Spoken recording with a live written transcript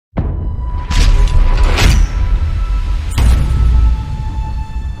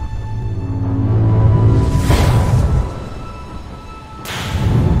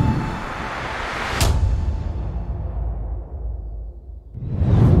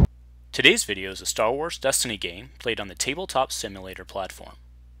Today's video is a Star Wars Destiny game played on the tabletop simulator platform.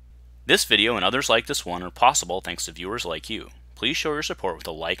 This video and others like this one are possible thanks to viewers like you. Please show your support with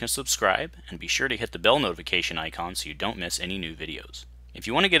a like and subscribe, and be sure to hit the bell notification icon so you don't miss any new videos. If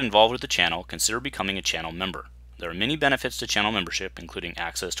you want to get involved with the channel, consider becoming a channel member. There are many benefits to channel membership, including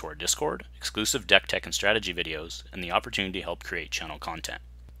access to our Discord, exclusive deck tech and strategy videos, and the opportunity to help create channel content.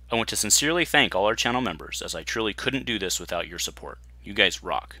 I want to sincerely thank all our channel members, as I truly couldn't do this without your support. You guys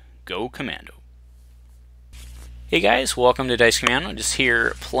rock. Go Commando. Hey guys, welcome to Dice Commando. Just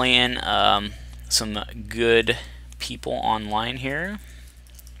here playing some good people online here.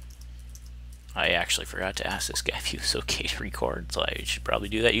 I actually forgot to ask this guy if he was okay to record, so I should probably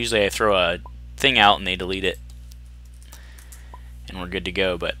do that. Usually I throw a thing out and they delete it and we're good to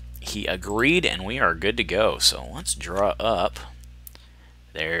go, but he agreed and we are good to go. So let's draw up.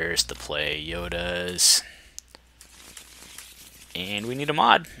 There's the play Yodas. And we need a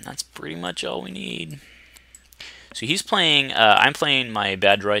mod. That's pretty much all we need. So he's playing, I'm playing my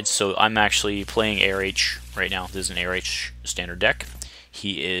bad droids, so I'm actually playing ARH right now. This is an ARH standard deck.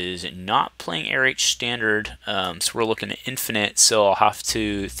 He is not playing ARH standard, so we're looking at infinite, so I'll have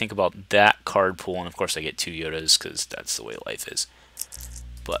to think about that card pool, and of course I get 2 Yodas, because that's the way life is.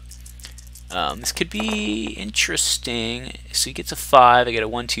 But this could be interesting. So he gets a 5, I get a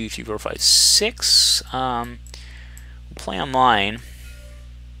 1, 2, 3, 4, 5, 6. We'll play online.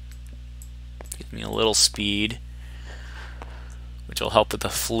 Gives me a little speed, which will help with the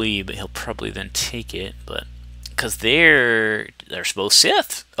flea, but he'll probably then take it. But because they're both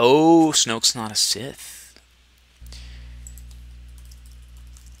Sith. Oh, Snoke's not a Sith.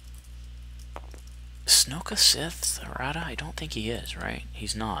 Is Snoke a Sith, Arata? I don't think he is, right?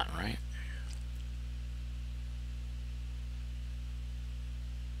 He's not, right?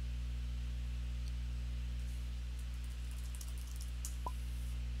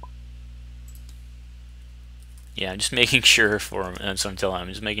 Yeah, I'm just making sure for, that's what I'm telling him, I'm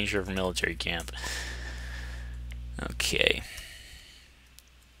just making sure for military camp. Okay.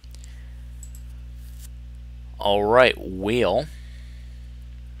 Alright, well,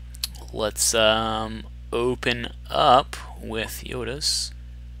 let's open up with Yodas.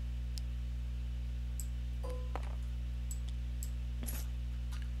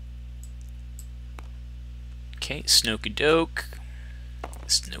 Okay, Snoke-a-doke.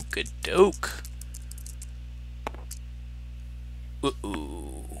 Snoke-a-doke.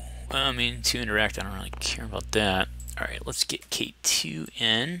 Uh-oh. I mean, to interact, I don't really care about that. Alright, let's get K2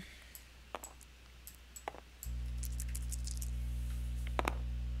 in.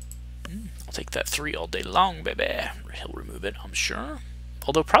 I'll take that 3 all day long, baby. He'll remove it, I'm sure.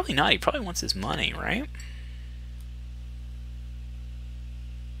 Although, probably not. He probably wants his money, right?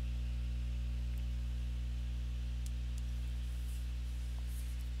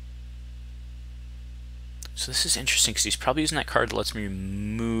 So this is interesting because he's probably using that card that lets me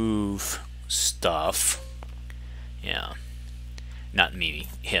remove stuff. Yeah. Not me,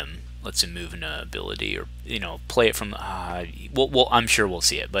 him. Lets him move an ability or, you know, play it from... well, I'm sure we'll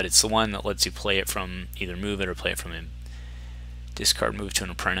see it, but it's the one that lets you play it from, either move it or play it from him. Discard, move to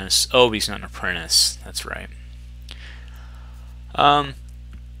an apprentice. Oh, but he's not an apprentice. That's right. Alright,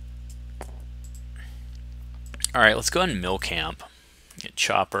 let's go ahead and mill camp. Get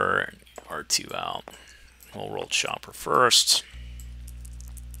Chopper, R2 out. We'll roll Chopper first.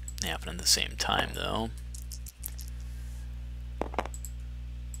 They happen at the same time, though.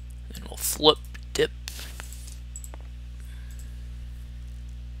 Then we'll flip, dip.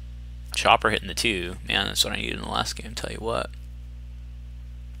 Chopper hitting the 2. Man, that's what I needed in the last game, tell you what.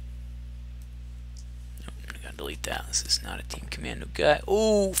 Nope, I gotta delete that. This is not a Team Commando guy.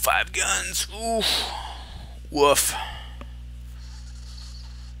 Ooh, 5 guns. Ooh. Woof.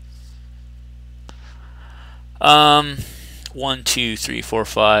 1, 2, 3, 4,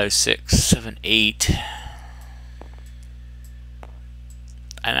 5, 6, 7, 8.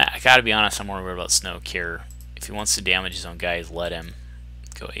 I gotta be honest, I'm more worried about Snoke here. If he wants to damage his own guys, let him.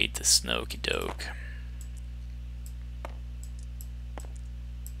 Go 8 to Snoke-a-doke.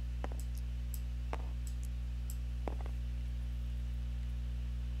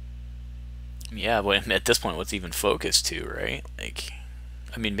 Yeah, but at this point, what's even focus to, right? Like,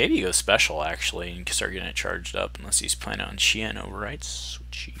 I mean, maybe he goes special, actually, and can start getting it charged up, unless he's planning on Xi'an overwrites,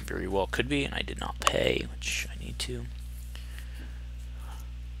 which he very well could be, and I did not pay, which I need to.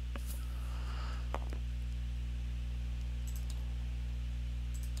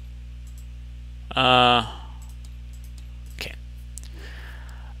 Okay.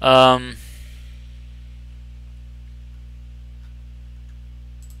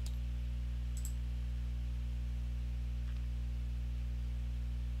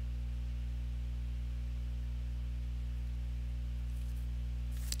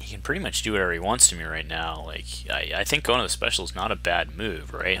 he can pretty much do whatever he wants to me right now. Like, I think going to the special is not a bad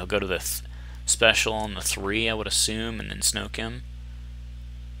move, right? He'll go to the special on the 3, I would assume, and then Snoke him.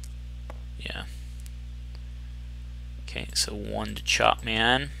 Yeah. Okay, so 1 to chop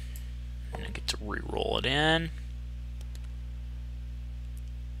man. And I get to re-roll it in.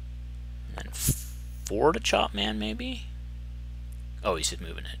 And then 4 to chop man, maybe? Oh, he's just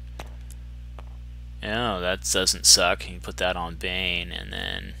moving it. Oh, that doesn't suck. You put that on Bane, and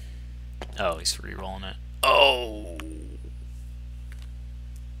then... Oh, he's re-rolling it. Oh!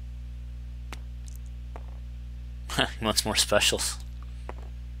 He wants more specials.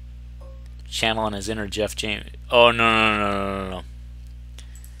 Channeling his inner Jeff James. Oh, no.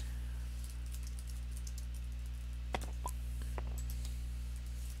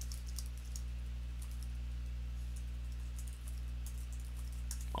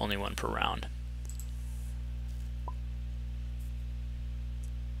 Only 1 per round.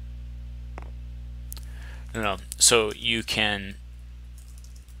 No. So you can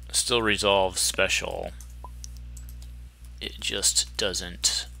still resolve special. It just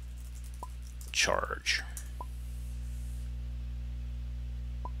doesn't charge.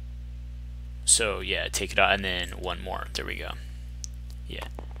 So yeah, take it out and then 1 more. There we go. Yeah.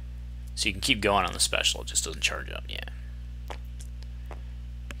 So you can keep going on the special. It just doesn't charge up. Yeah.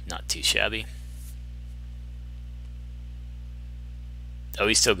 Not too shabby. Oh,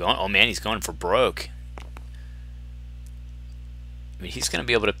 he's still going. Oh man, he's going for broke. I mean, he's going to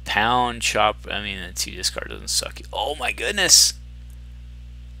be able to pound, chop. I mean, the 2 discard doesn't suck. Oh my goodness.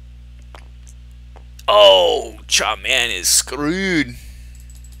 Oh, Chop Man is screwed.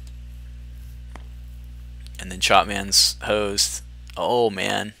 And then Chop Man's hosed. Oh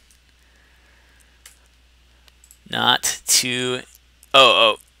man. Not too.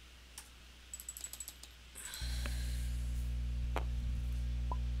 Oh.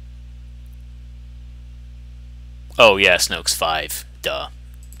 Oh yeah, Snoke's 5. Duh.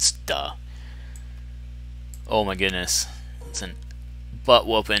 It's duh. Oh my goodness. It's an butt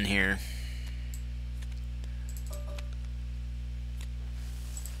whooping here.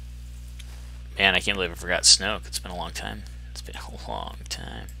 Man, I can't believe I forgot Snoke. It's been a long time. It's been a long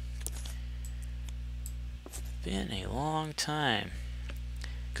time. Been a long time.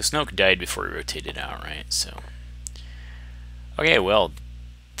 Because Snoke died before he rotated out, right? So. Okay, well,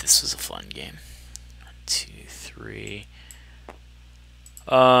 this was a fun game. 1, 2, 3.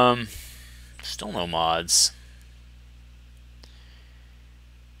 Still no mods.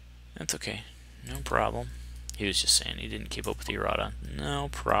 That's okay. No problem. He was just saying he didn't keep up with the errata. No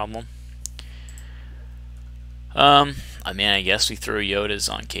problem. I mean, I guess we throw Yodas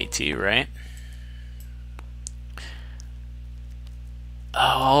on KT, right?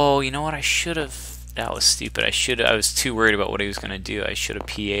 Oh, you know what? I should have. That was stupid. I was too worried about what he was gonna do. I should have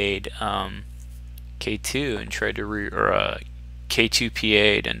PA'd K2 and tried to K2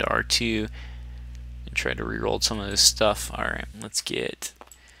 PA'd into R2 and tried to reroll some of this stuff. All right, let's get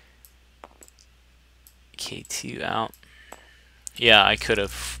K2 out. Yeah, I could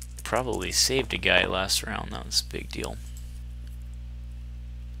have probably saved a guy last round. That was a big deal.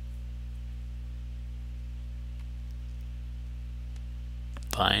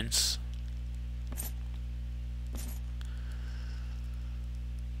 Pines.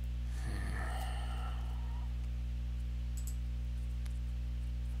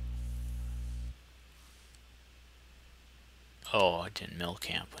 Oh, I didn't mill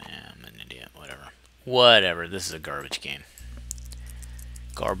camp. Yeah, I'm an idiot. Whatever. Whatever. This is a garbage game.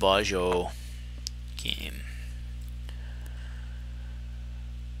 Garbaggio game.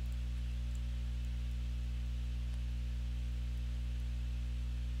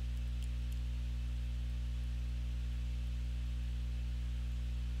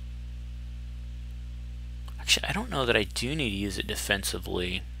 Actually, I don't know that I do need to use it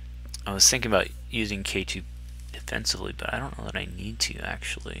defensively. I was thinking about using K2 defensively, but I don't know that I need to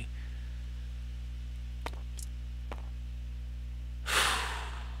actually.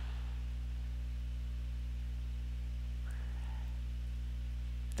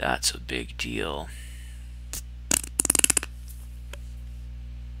 That's a big deal.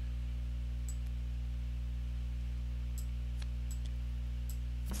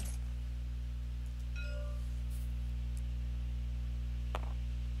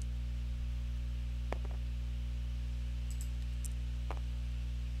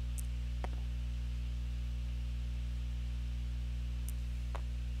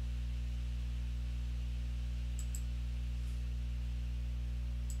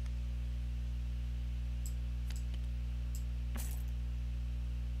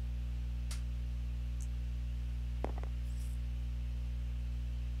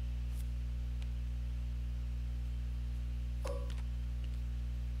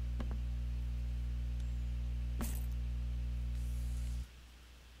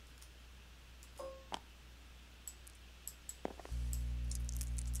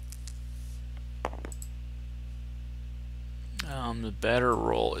 The better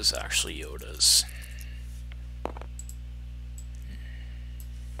roll is actually Yoda's.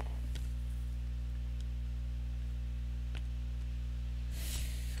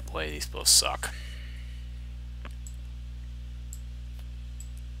 Boy, these both suck.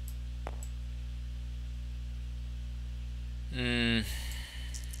 You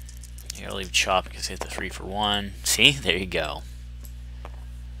gotta leave Chop because he hit the 3 for 1. See? There you go.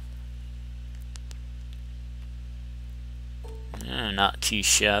 Not too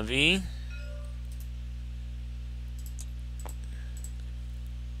shabby.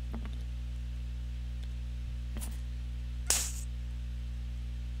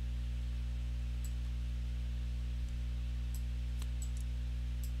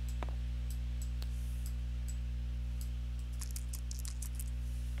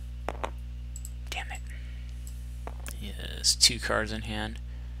 Yes, 2 cards in hand.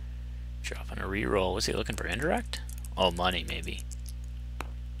 Dropping a reroll. Was he looking for indirect? Oh, money maybe.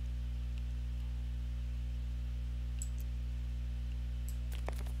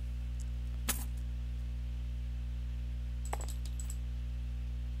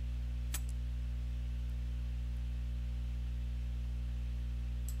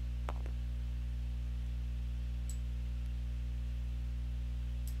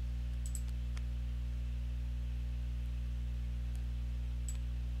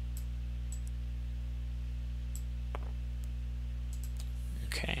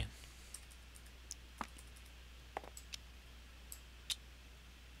 Okay.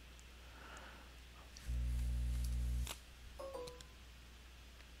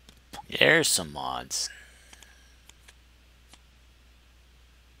 There's some mods.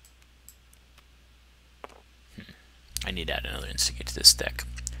 I need to add another instigate to this deck.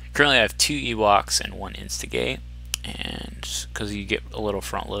 Currently I have 2 Ewoks and 1 instigate, and because you get a little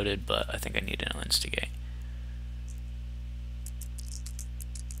front loaded, but I think I need an instigate.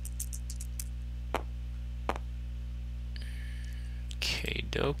 Okay,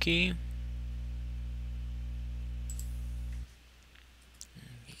 dokie.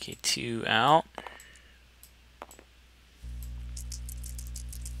 Okay, 2 out.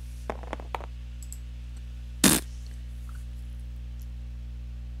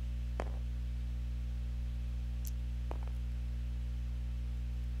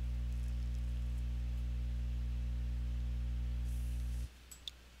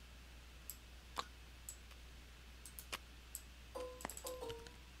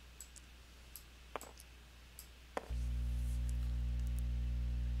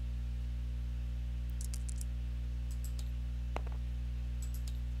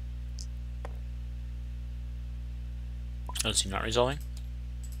 Oh, is he not resolving?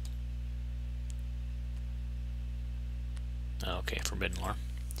 Oh, okay, Forbidden Lore.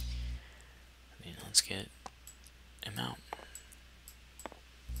 I mean, let's get him out.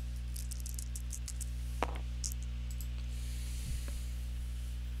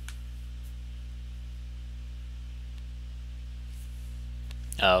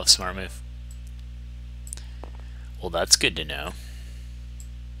 Oh, smart move. Well, that's good to know.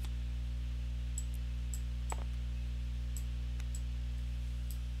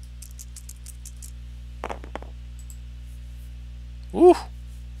 Woo!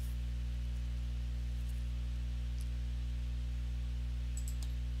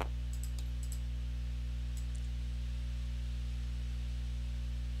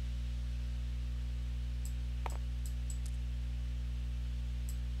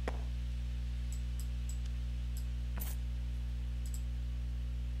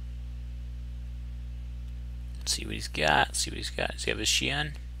 Let's see what he's got. See what he's got. Does he have a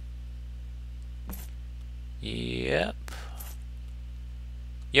Xian? Yep.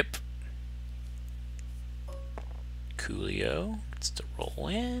 Yep. Coolio gets to roll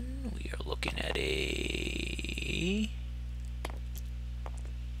in. We are looking at a...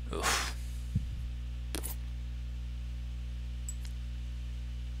 Oof.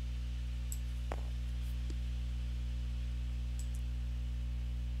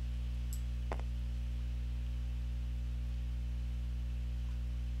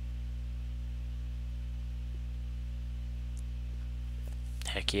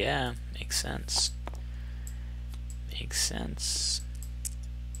 Heck yeah, makes sense. Makes sense.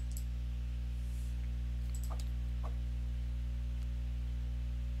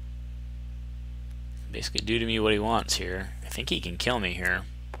 Basically do to me what he wants here. I think he can kill me here.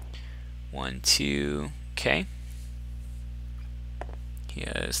 1, 2, okay. He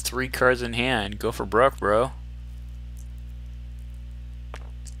has 3 cards in hand. Go for broke, bro.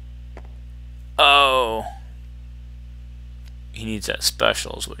 Oh! He needs that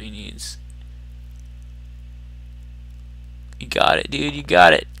special is what he needs. You got it, dude. You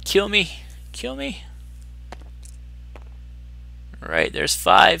got it. Kill me. Kill me. Alright, there's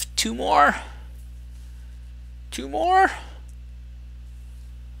 5. 2 more. 2 more.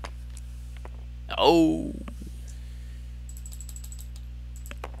 Oh.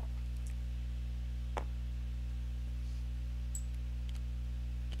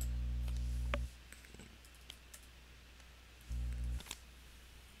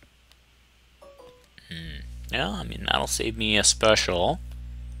 Yeah, I mean, that'll save me a special.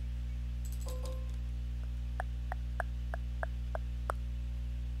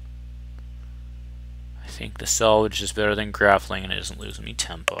 I think the salvage is better than grappling and it doesn't lose me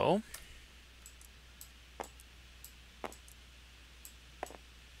tempo.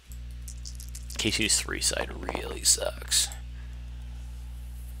 K2's 3 side really sucks.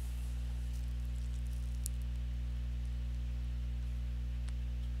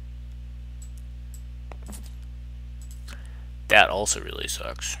 That also really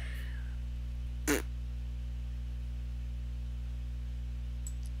sucks.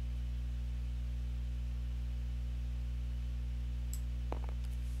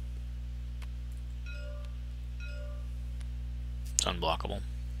 It's unblockable.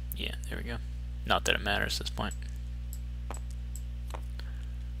 Yeah, there we go. Not that it matters at this point.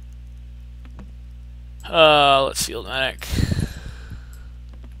 Let's field medic.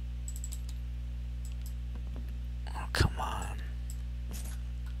 Oh, come on.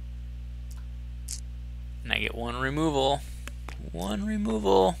 And I get 1 removal. 1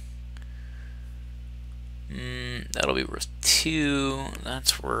 removal. That'll be worth 2.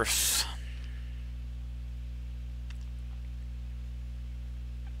 That's worth...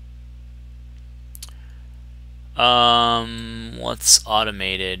 what's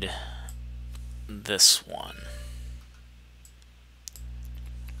automated? This one.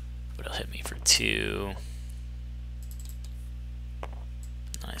 But it'll hit me for 2.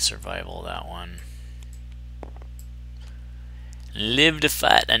 Nice survival, that one. Live to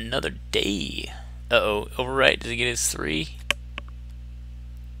fight another day. Uh-oh, overwrite. Does he get his 3?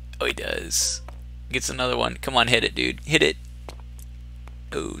 Oh, he does. Gets another one. Come on, hit it, dude. Hit it.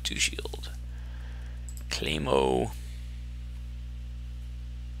 Oh, 2 shield. Claimo.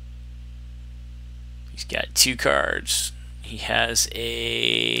 He's got 2 cards. He has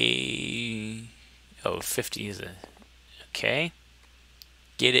a... Oh, 50 is a... Okay.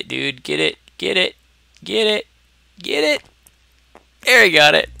 Get it, dude. Get it. Get it. Get it. Get it. There, he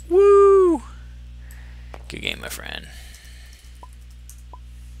got it. Woo! Good game, my friend.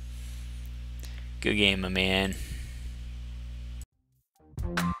 Good game, my man.